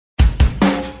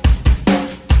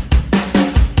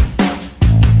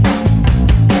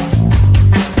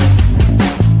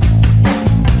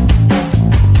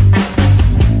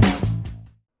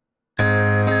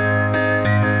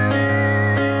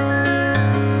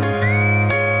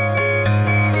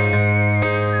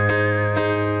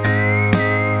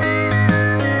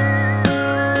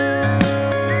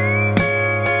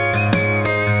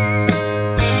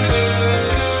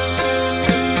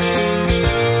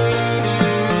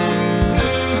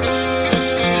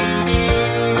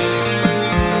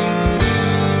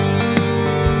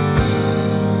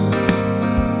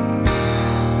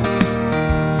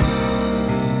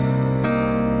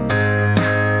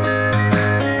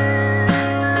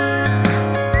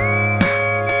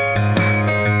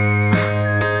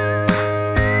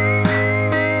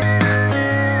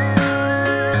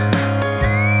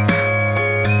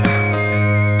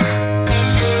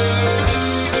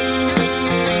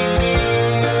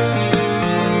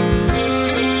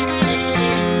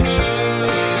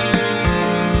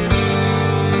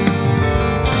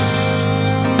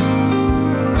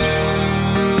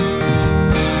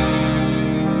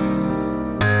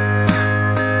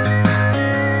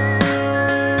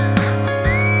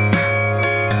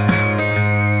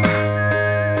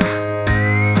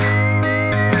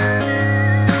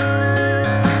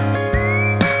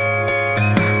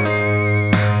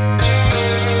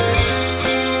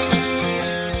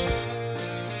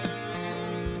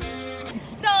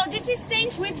this is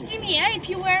Saint Hripsime. If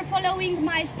you were following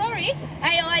my story,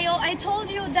 I told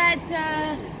you that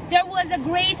there was a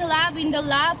great love in the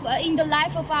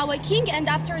life of our king, and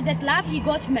after that love he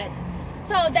got mad.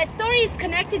 So that story is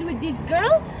connected with this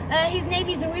girl. His name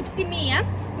is Hripsime.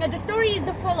 The story is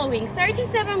the following: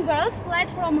 37 girls fled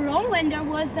from Rome when there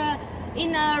was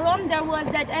in Rome there was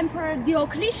that Emperor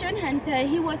Diocletian, and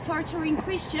he was torturing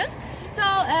Christians. So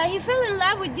he fell in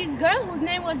love with this girl whose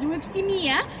name was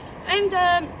Hripsime,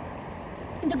 and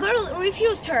the girl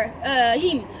refused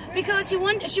him because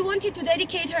she wanted to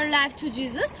dedicate her life to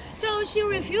Jesus. So she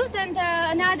refused, and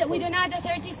with another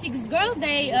 36 girls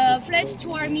they fled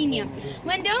to Armenia.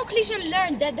 When Diocletian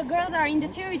learned that the girls are in the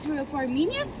territory of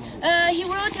Armenia, he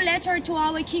wrote a letter to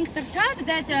our king Tartat,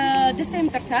 that the same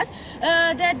Tartat,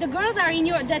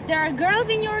 that there are girls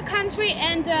in your country,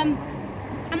 and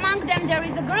among them there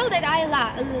is a girl that I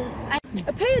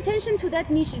love. Pay attention to that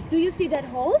niches. Do you see that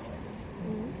holes?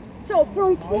 So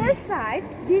from four sides,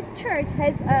 this church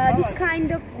has this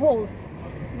kind of holes.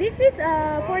 This is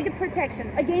for the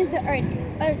protection against the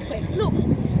earthquakes. Look,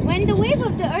 when the wave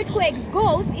of the earthquakes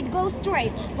goes, it goes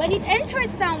straight. When it enters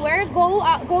somewhere,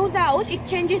 goes out, it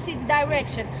changes its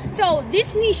direction. So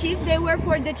these niches, they were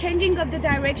for the changing of the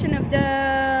direction of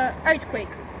the earthquake.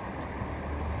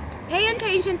 Pay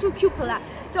attention to cupola.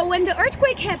 So when the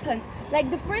earthquake happens, like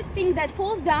the first thing that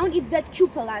falls down is that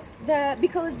cupolas,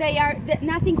 because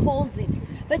nothing holds it.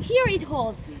 But here it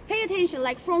holds. Pay attention,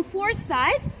 like from four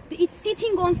sides, it's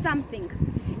sitting on something.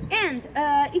 And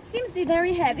it seems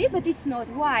very heavy, but it's not.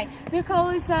 Why?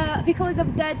 Because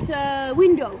of that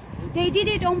windows. They did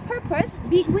it on purpose,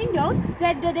 big windows,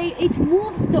 that it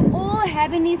moves the all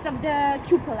heaviness of the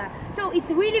cupola. So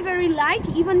it's really very light,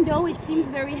 even though it seems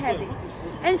very heavy.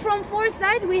 And from four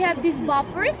sides we have these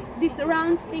buffers, these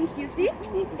round things you see,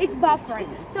 it's buffering.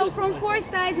 So from four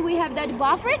sides we have that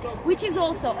buffers, which is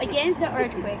also against the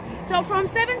earthquake. So from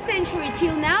 7th century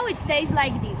till now it stays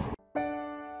like this.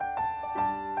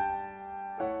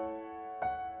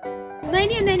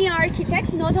 Many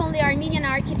architects, not only Armenian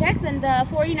architects and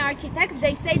foreign architects,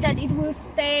 they say that it will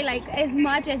stay like as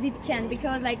much as it can,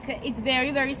 because like it's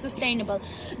very sustainable.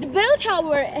 The bell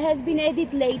tower has been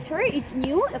added later, it's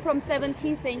new, from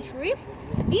 17th century.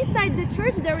 Inside the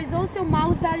church there is also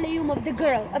mausoleum of the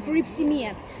girl, of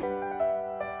Hripsimeh.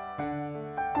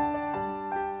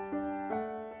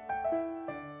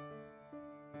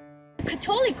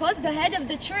 Catholicos, the head of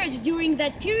the church during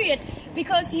that period,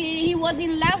 because he was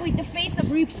in love with the face of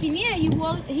Hripsimeh,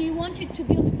 he wanted to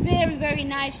build a very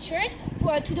nice church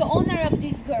to the honor of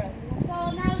this girl.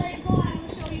 So now let's go, I will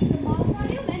show you the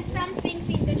mausoleum and some things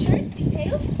in the church,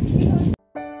 details.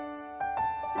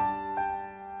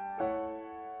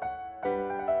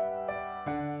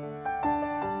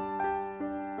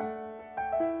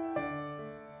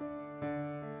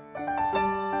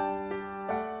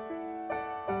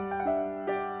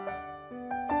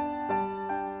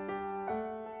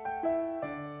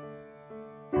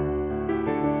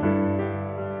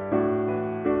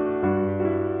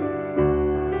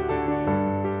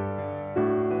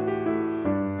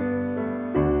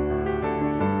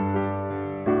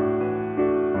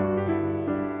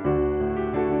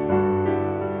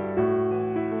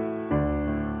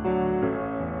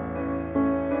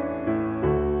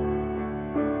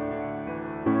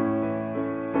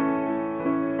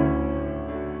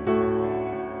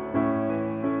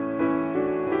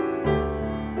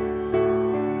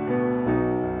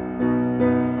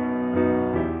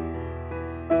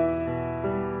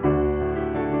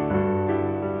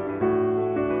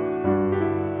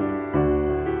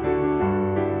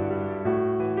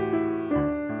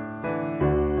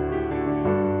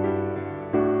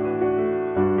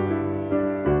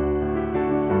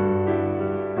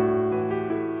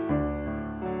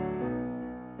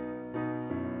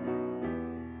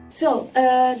 So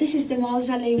this is the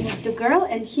mausoleum of the girl,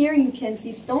 and here you can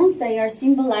see stones. They are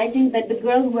symbolizing that the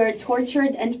girls were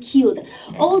tortured and killed.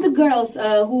 All the girls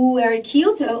who were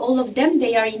killed, all of them,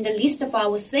 they are in the list of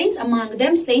our saints, among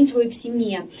them Saint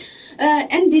Hripsime.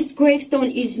 And this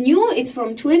gravestone is new, it's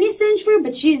from 20th century,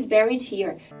 but she is buried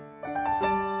here.